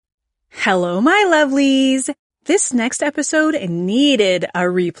Hello, my lovelies. This next episode needed a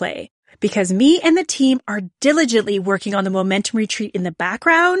replay because me and the team are diligently working on the Momentum Retreat in the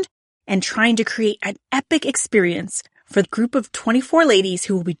background and trying to create an epic experience for the group of 24 ladies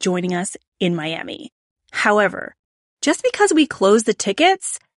who will be joining us in Miami. However, just because we closed the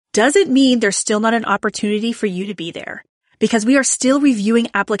tickets doesn't mean there's still not an opportunity for you to be there because we are still reviewing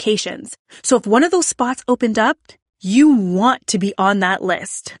applications. So if one of those spots opened up, you want to be on that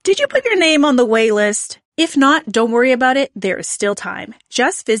list. Did you put your name on the wait list? If not, don't worry about it. There is still time.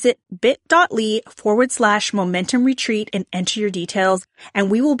 Just visit bit.ly/momentum retreat and enter your details,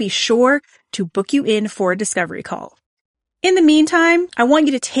 and we will be sure to book you in for a discovery call. In the meantime, I want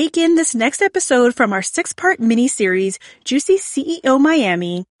you to take in this next episode from our 6-part mini-series, Juicy CEO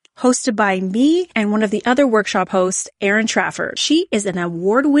Miami, hosted by me and one of the other workshop hosts, Erin Trafford. She is an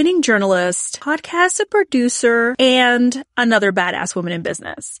award-winning journalist, podcast producer, and another badass woman in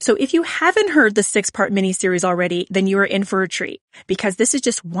business. So if you haven't heard the 6-part mini-series already, then you are in for a treat because this is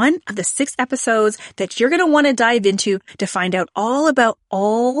just one of the 6 episodes that you're going to want to dive into to find out all about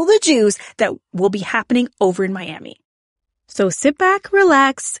all the juice that will be happening over in Miami. So sit back,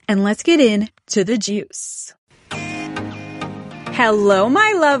 relax, and let's get into the juice. Hello,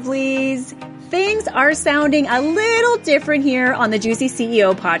 my lovelies. Things are sounding a little different here on the Juicy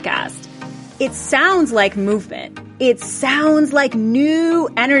CEO podcast. It sounds like movement. It sounds like new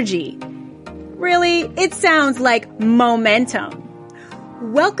energy. Really, it sounds like momentum.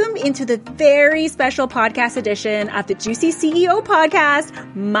 Welcome into the very special podcast edition of the Juicy CEO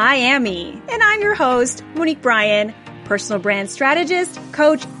podcast, Miami. And I'm your host, Monique Bryan, personal brand strategist,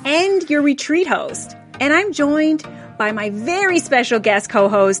 coach, and your retreat host. And I'm joined by my very special guest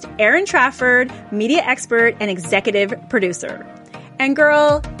co-host, Erin Trafford, media expert and executive producer. And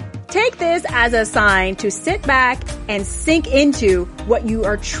girl, take this as a sign to sit back and sink into what you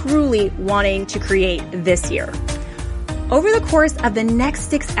are truly wanting to create this year. Over the course of the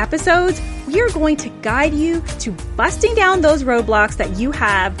next 6 episodes, we are going to guide you to busting down those roadblocks that you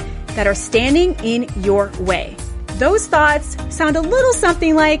have that are standing in your way. Those thoughts sound a little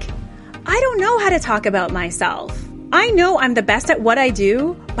something like, I don't know how to talk about myself. I know I'm the best at what I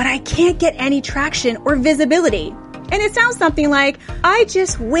do, but I can't get any traction or visibility. And it sounds something like, I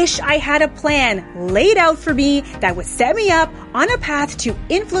just wish I had a plan laid out for me that would set me up on a path to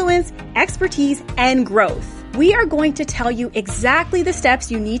influence, expertise, and growth. We are going to tell you exactly the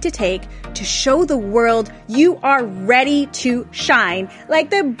steps you need to take to show the world you are ready to shine like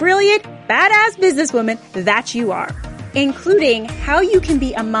the brilliant, badass businesswoman that you are, including how you can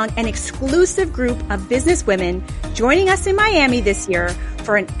be among an exclusive group of businesswomen joining us in Miami this year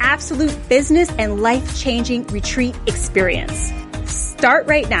for an absolute business and life-changing retreat experience. Start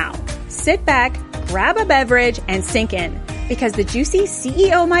right now. Sit back, grab a beverage, and sink in because the Juicy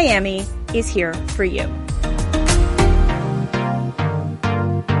CEO Miami is here for you.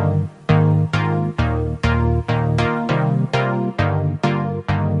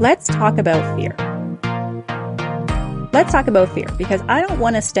 Let's talk about fear. Let's talk about fear because I don't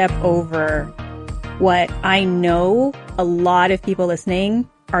want to step over what I know a lot of people listening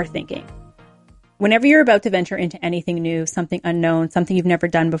are thinking. Whenever you're about to venture into anything new, something unknown, something you've never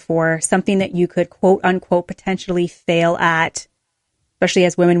done before, something that you could quote unquote potentially fail at, especially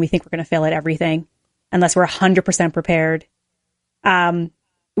as women, we think we're going to fail at everything unless we're 100% prepared,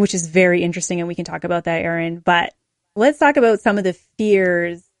 which is very interesting. And we can talk about that, Erin. But let's talk about some of the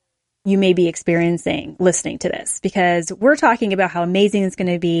fears you may be experiencing listening to this, because we're talking about how amazing it's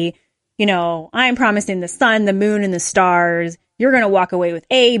going to be. You know, I'm promising the sun, the moon, and the stars. You're going to walk away with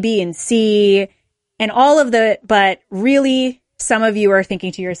A, B, and C, and all of the, but really, some of you are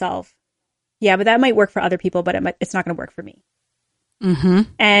thinking to yourself, yeah, but that might work for other people, but it's not going to work for me. Mm-hmm.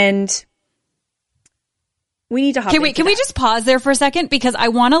 And we need to hop Can we just pause there for a second? Because I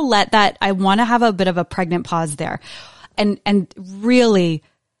want to have a bit of a pregnant pause there. And really,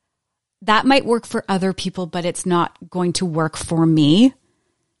 that might work for other people, but it's not going to work for me.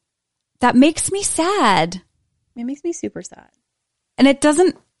 That makes me sad. It makes me super sad. And it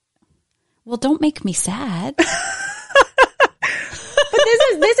doesn't, well, don't make me sad. But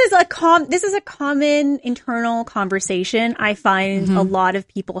this is a common internal conversation I find a lot of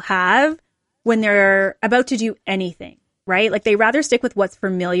people have when they're about to do anything, right? Like they rather stick with what's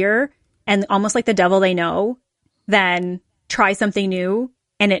familiar and almost like the devil they know than try something new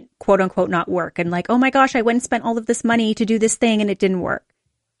and it quote unquote not work. And like, oh my gosh, I went and spent all of this money to do this thing and it didn't work.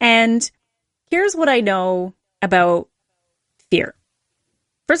 And here's what I know about fear.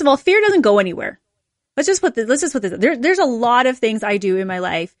 First of all, fear doesn't go anywhere. Let's just put this. There's a lot of things I do in my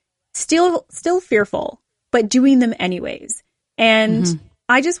life, still fearful, but doing them anyways. And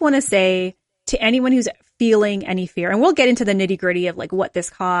I just want to say to anyone who's feeling any fear, and we'll get into the nitty gritty of like what this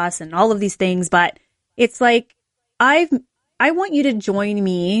costs and all of these things, but it's like, I want you to join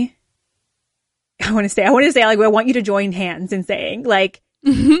me. I want to say, like, I want you to join hands in saying, like,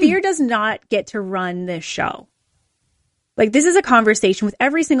 fear does not get to run this show. Like, this is a conversation with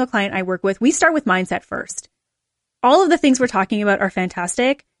every single client I work with. We start with mindset first. All of the things we're talking about are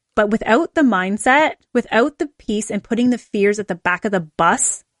fantastic, but without the mindset, without the peace and putting the fears at the back of the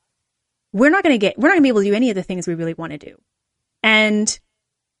bus, we're not going to be able to do any of the things we really want to do. And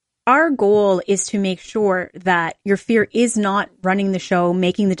our goal is to make sure that your fear is not running the show,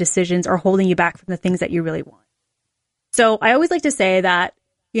 making the decisions, or holding you back from the things that you really want. So I always like to say that,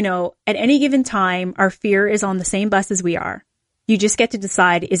 you know, at any given time, our fear is on the same bus as we are. You just get to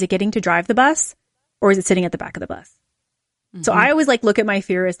decide, is it getting to drive the bus or is it sitting at the back of the bus? Mm-hmm. So I always like look at my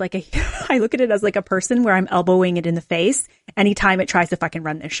fear as like I look at it as like a person where I'm elbowing it in the face anytime it tries to fucking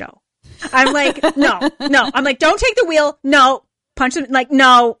run this show. I'm like, no. I'm like, don't take the wheel. No. Punch them. Like,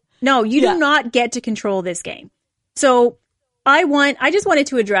 no, you do not get to control this game. So I just wanted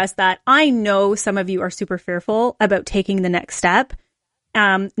to address that. I know some of you are super fearful about taking the next step.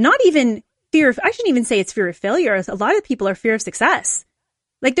 Not even fear of, I shouldn't even say it's fear of failure. A lot of people are fear of success.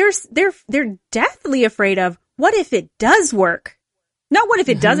 Like they're deathly afraid of, what if it does work? Not what if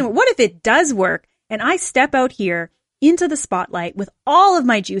it doesn't work. What if it does work? And I step out here into the spotlight with all of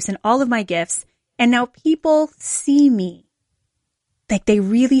my juice and all of my gifts. And now people see me. Like they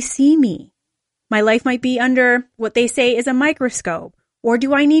really see me. My life might be under what they say is a microscope. Or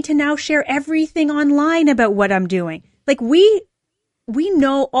do I need to now share everything online about what I'm doing? Like we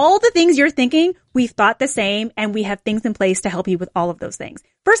know all the things you're thinking. We've thought the same, and we have things in place to help you with all of those things.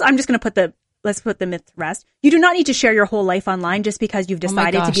 First, I'm just going to let's put the myth to rest. You do not need to share your whole life online just because you've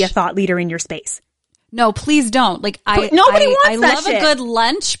decided to be a thought leader in your space. No, please don't. Like nobody wants that love shit. A good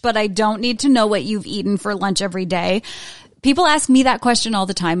lunch, but I don't need to know what you've eaten for lunch every day. People ask me that question all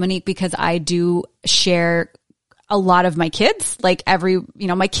the time, Monique, because I do share a lot of my kids. Like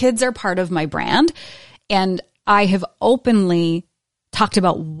my kids are part of my brand, and I have openly talked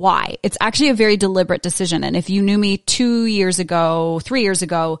about why. It's actually a very deliberate decision. And if you knew me 2 years ago, 3 years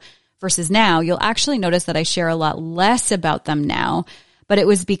ago versus now, you'll actually notice that I share a lot less about them now. But it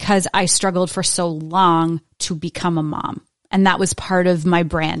was because I struggled for so long to become a mom. And that was part of my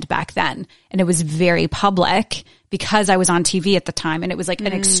brand back then. And it was very public because I was on TV at the time. And it was like an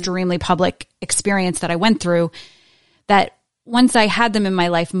extremely public experience that I went through, that once I had them in my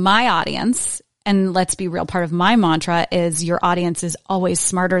life, my audience, and let's be real, part of my mantra is your audience is always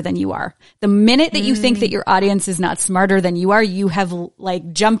smarter than you are. The minute that you think that your audience is not smarter than you are, you have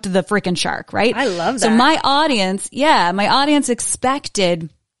like jumped the freaking shark, right? I love that. So my audience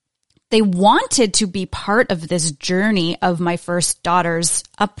expected, they wanted to be part of this journey of my first daughter's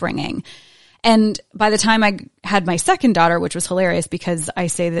upbringing. And by the time I had my second daughter, which was hilarious because I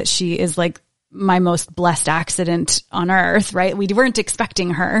say that she is like my most blessed accident on earth, right? We weren't expecting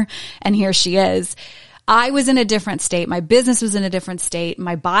her, and here she is. I was in a different state. My business was in a different state.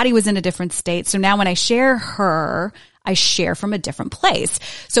 My body was in a different state. So now when I share her, I share from a different place.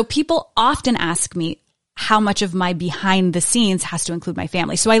 So people often ask me how much of my behind the scenes has to include my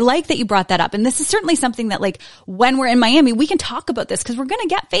family. So I like that you brought that up. And this is certainly something that, like, when we're in Miami, we can talk about this because we're going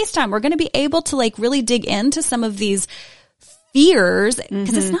to get FaceTime. We're going to be able to like really dig into some of these fears,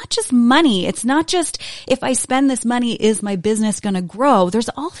 because it's not just money. It's not just, if I spend this money, is my business going to grow? There's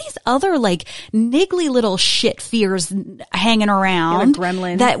all these other like niggly little shit fears hanging around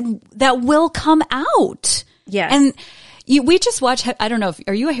that will come out. Yes. And we just watched, I don't know,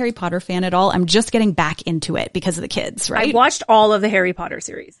 are you a Harry Potter fan at all? I'm just getting back into it because of the kids, right? I watched all of the Harry Potter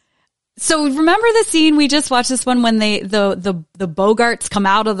series. So remember the scene, we just watched this one when the Bogarts come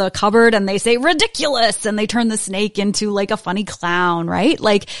out of the cupboard and they say ridiculous, and they turn the snake into like a funny clown, right?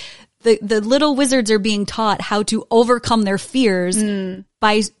 Like the little wizards are being taught how to overcome their fears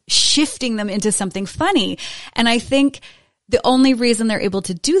by shifting them into something funny. And I think the only reason they're able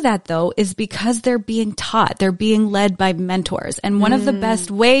to do that, though, is because they're being taught, they're being led by mentors. And one of the best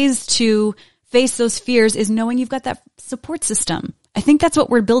ways to face those fears is knowing you've got that support system. I think that's what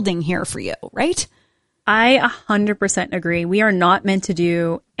we're building here for you, right? I 100% agree. We are not meant to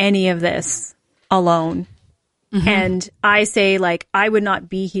do any of this alone. And I say, like, I would not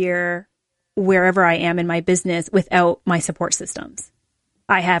be here wherever I am in my business without my support systems.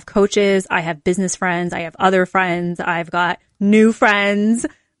 I have coaches, I have business friends, I have other friends, I've got new friends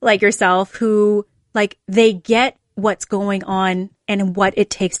like yourself who, like, they get what's going on and what it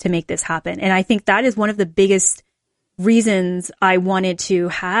takes to make this happen. And I think that is one of the biggest reasons I wanted to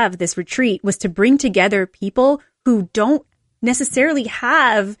have this retreat, was to bring together people who don't necessarily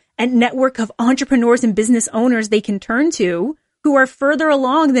have a network of entrepreneurs and business owners they can turn to who are further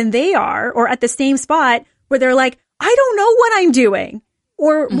along than they are, or at the same spot where they're like, I don't know what I'm doing,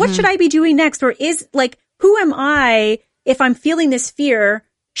 or what should I be doing next? Or is like, who am I if I'm feeling this fear?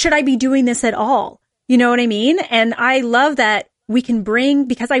 Should I be doing this at all? You know what I mean? And I love that we can bring,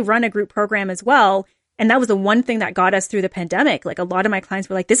 because I run a group program as well. And that was the one thing that got us through the pandemic. Like a lot of my clients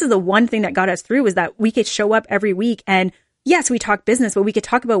were like, this is the one thing that got us through, is that we could show up every week. And yes, we talk business, but we could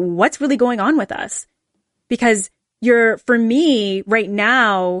talk about what's really going on with us. Because for me right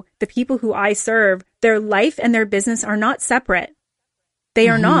now, the people who I serve, their life and their business are not separate. They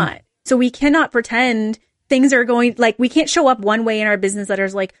are not. So we cannot pretend things are going, like, we can't show up one way in our business that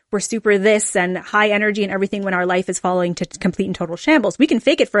is like, we're super this and high energy and everything when our life is falling to complete and total shambles. We can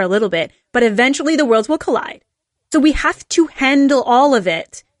fake it for a little bit, but eventually the worlds will collide. So we have to handle all of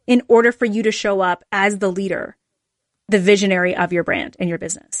it in order for you to show up as the leader, the visionary of your brand and your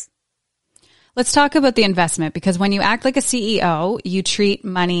business. Let's talk about the investment, because when you act like a CEO, you treat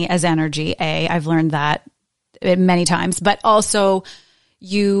money as energy. I've learned that many times, but also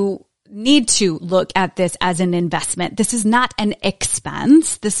you need to look at this as an investment. This is not an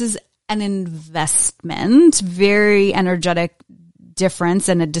expense. This is an investment. Very energetic difference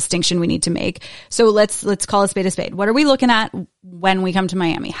and a distinction we need to make. So let's call a spade a spade. What are we looking at when we come to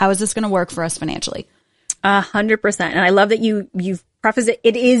Miami? How is this going to work for us financially? 100%. And I love that you've prefaced it.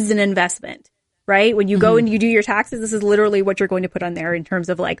 It is an investment, right? When you go and you do your taxes, this is literally what you're going to put on there in terms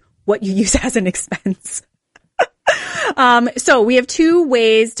of like what you use as an expense. So we have two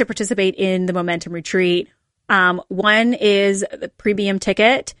ways to participate in the Momentum Retreat. One is the premium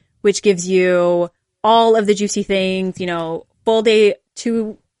ticket, which gives you all of the juicy things, full day,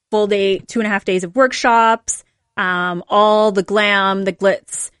 2.5 days of workshops, all the glam, the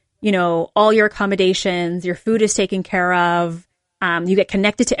glitz, all your accommodations, your food is taken care of. You get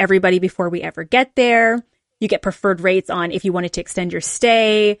connected to everybody before we ever get there. You get preferred rates on if you wanted to extend your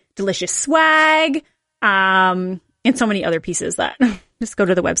stay, delicious swag, and so many other pieces that just go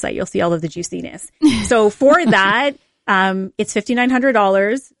to the website. You'll see all of the juiciness. So for that, it's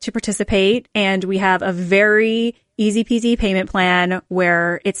 $5,900 to participate. And we have a very easy peasy payment plan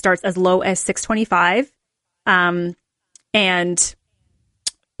where it starts as low as $625. And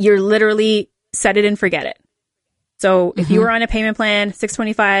you're literally set it and forget it. So if you were on a payment plan,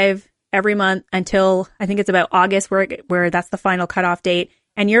 $625 every month until I think it's about August where that's the final cutoff date,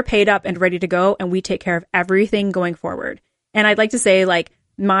 and you're paid up and ready to go, and we take care of everything going forward. And I'd like to say, like,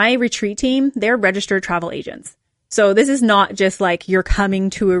 my retreat team, they're registered travel agents. So this is not just like you're coming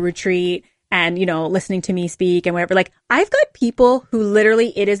to a retreat and, listening to me speak and whatever. Like, I've got people who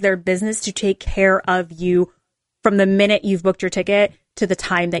literally it is their business to take care of you from the minute you've booked your ticket to the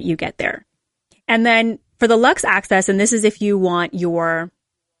time that you get there. And then for the Luxe Access, and this is if you want your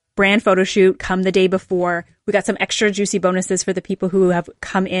brand photo shoot come the day before, we got some extra juicy bonuses for the people who have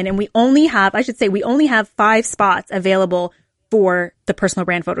come in. And we only have 5 spots available for the personal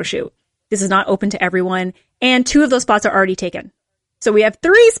brand photo shoot. This is not open to everyone. And 2 of those spots are already taken. So we have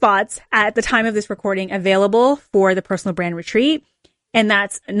 3 spots at the time of this recording available for the personal brand retreat. And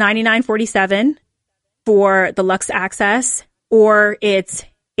that's $99.47 for the Luxe Access, or it's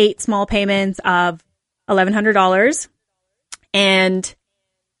 8 small payments of $1,100. And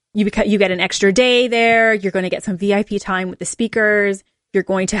you get an extra day there. You're going to get some VIP time with the speakers. You're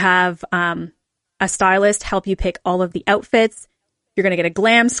going to have a stylist help you pick all of the outfits. You're going to get a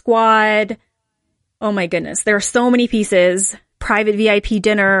glam squad. Oh my goodness. There are so many pieces. Private VIP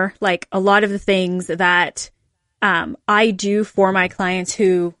dinner, like a lot of the things that I do for my clients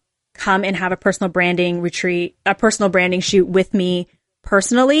who come and have a personal branding retreat, a personal branding shoot with me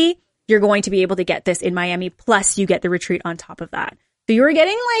personally. You're going to be able to get this in Miami. Plus you get the retreat on top of that. So you're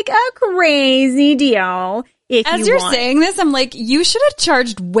getting like a crazy deal. As you're saying this, I'm like, you should have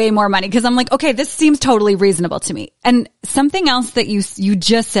charged way more money, because I'm like, okay, this seems totally reasonable to me. And something else that you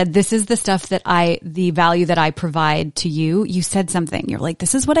just said, this is the stuff that the value that I provide to you. You said something. You're like,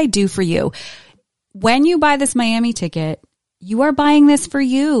 this is what I do for you. When you buy this Miami ticket, you are buying this for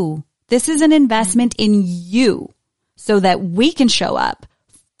you. This is an investment in you so that we can show up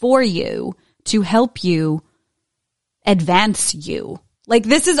for you to help you advance you. Like,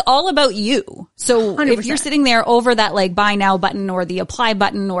 this is all about you. So 100%. If you're sitting there over that like buy now button or the apply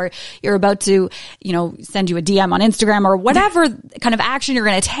button, or you're about to, send you a DM on Instagram or whatever kind of action you're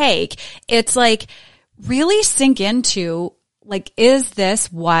going to take, it's like really sink into like, is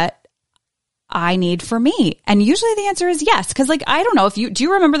this what I need for me? And usually the answer is yes. Cause like, I don't know do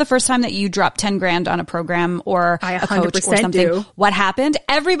you remember the first time that you dropped 10 grand on a program or a coach or something? Do. What happened?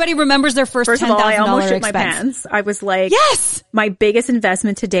 Everybody remembers their first $10,000 I almost shit expense. my pants. I was like, yes, my biggest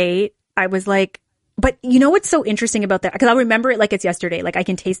investment to date. I was like, but you know what's so interesting about that? Because I'll remember it like it's yesterday. Like I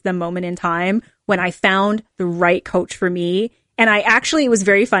can taste the moment in time when I found the right coach for me. And it was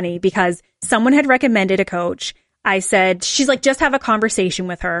very funny because someone had recommended a coach. I said, she's like, just have a conversation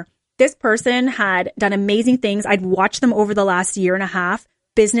with her. This person had done amazing things. I'd watched them over the last year and a half.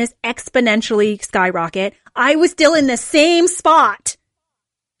 Business exponentially skyrocket. I was still in the same spot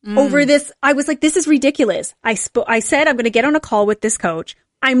over this. I was like, this is ridiculous. I said, I'm going to get on a call with this coach.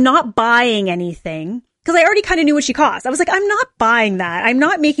 I'm not buying anything because I already kind of knew what she cost. I was like, I'm not buying that. I'm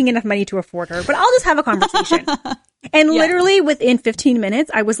not making enough money to afford her, but I'll just have a conversation. And literally within 15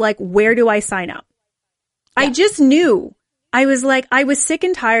 minutes, I was like, where do I sign up? Yeah. I just knew. I was like, I was sick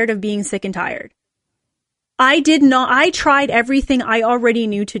and tired of being sick and tired. I tried everything I already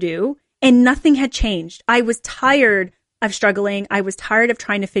knew to do and nothing had changed. I was tired of struggling. I was tired of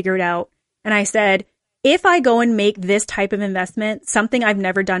trying to figure it out. And I said, if I go and make this type of investment, something I've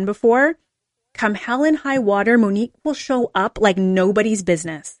never done before, come hell and high water, Monique will show up like nobody's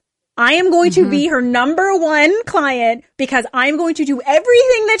business. I am going to be her number one client because I'm going to do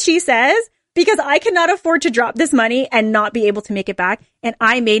everything that she says because I cannot afford to drop this money and not be able to make it back. And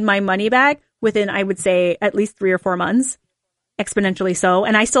I made my money back within, I would say, at least 3 or 4 months, exponentially so.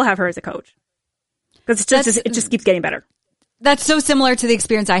 And I still have her as a coach because it just keeps getting better. That's so similar to the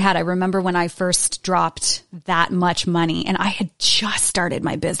experience I had. I remember when I first dropped that much money and I had just started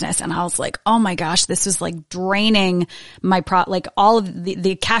my business and I was like, oh my gosh, this is like draining my like all of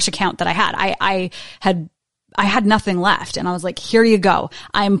the cash account that I had. I had nothing left and I was like, here you go.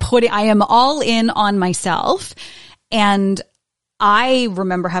 I am all in on myself. And I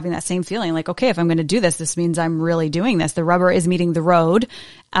remember having that same feeling like, okay, if I'm going to do this, this means I'm really doing this. The rubber is meeting the road.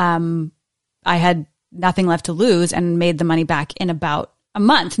 I had nothing left to lose and made the money back in about a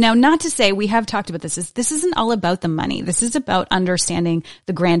month. Now, not to say we have talked about this isn't all about the money. This is about understanding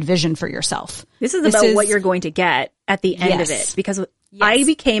the grand vision for yourself. This is about what you're going to get at the end of it, because I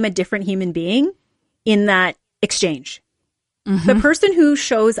became a different human being in that exchange. The person who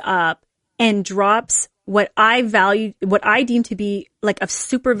shows up and drops what I value, what I deem to be like of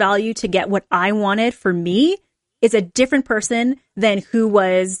super value to get what I wanted for me is a different person than who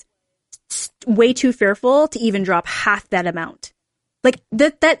was way too fearful to even drop half that amount. Like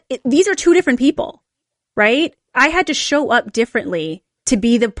these are two different people, right? I had to show up differently to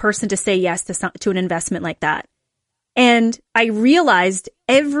be the person to say yes to an investment like that. And I realized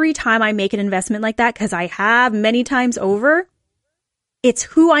every time I make an investment like that, because I have many times over, it's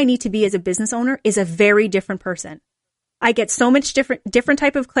who I need to be as a business owner is a very different person. I get so much different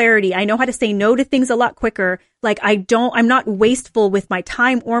type of clarity. I know how to say no to things a lot quicker. Like I'm not wasteful with my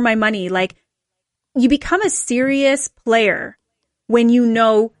time or my money. Like you become a serious player when you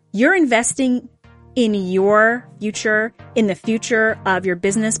know you're investing in your future, in the future of your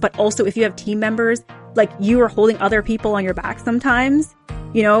business, but also if you have team members, like you are holding other people on your back sometimes,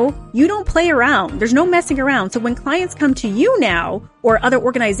 you know, you don't play around. There's no messing around. So when clients come to you now or other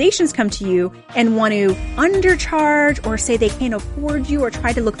organizations come to you and want to undercharge or say they can't afford you or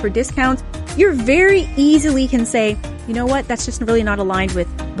try to look for discounts, you're very easily can say, you know what, that's just really not aligned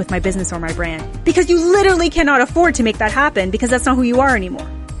with my business or my brand, because you literally cannot afford to make that happen because that's not who you are anymore.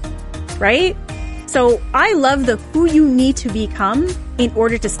 Right? So I love the who you need to become in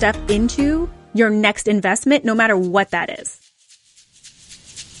order to step into your next investment, no matter what that is.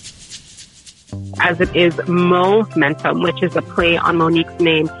 As it is momentum, which is a play on Monique's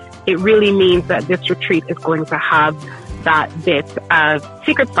name, it really means that this retreat is going to have that bit of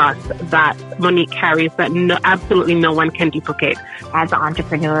secret sauce that Monique carries that absolutely no one can duplicate. As an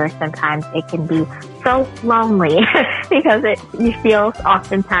entrepreneur, sometimes it can be so lonely because you feel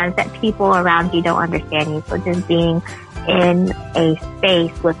oftentimes that people around you don't understand you. So just being in a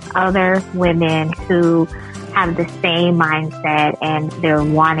space with other women who have the same mindset and they're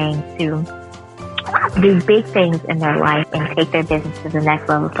wanting to do big things in their life and take their business to the next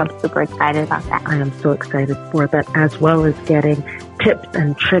level. So I'm super excited about that. I am so excited for that, as well as getting tips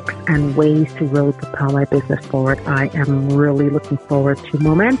and tricks and ways to really propel my business forward. I am really looking forward to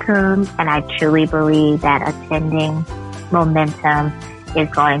Momentum. And I truly believe that attending Momentum is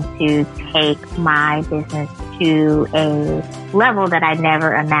going to take my business to a level that I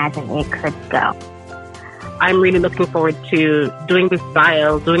never imagined it could go. I'm really looking forward to doing this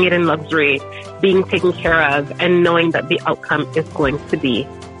style, doing it in luxury, being taken care of, and knowing that the outcome is going to be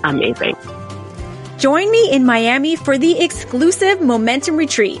amazing. Join me in Miami for the exclusive Momentum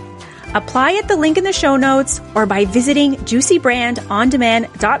Retreat. Apply at the link in the show notes or by visiting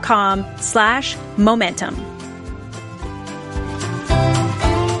juicybrandondemand.com/momentum.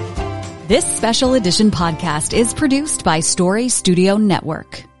 This special edition podcast is produced by Story Studio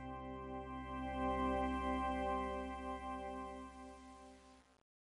Network.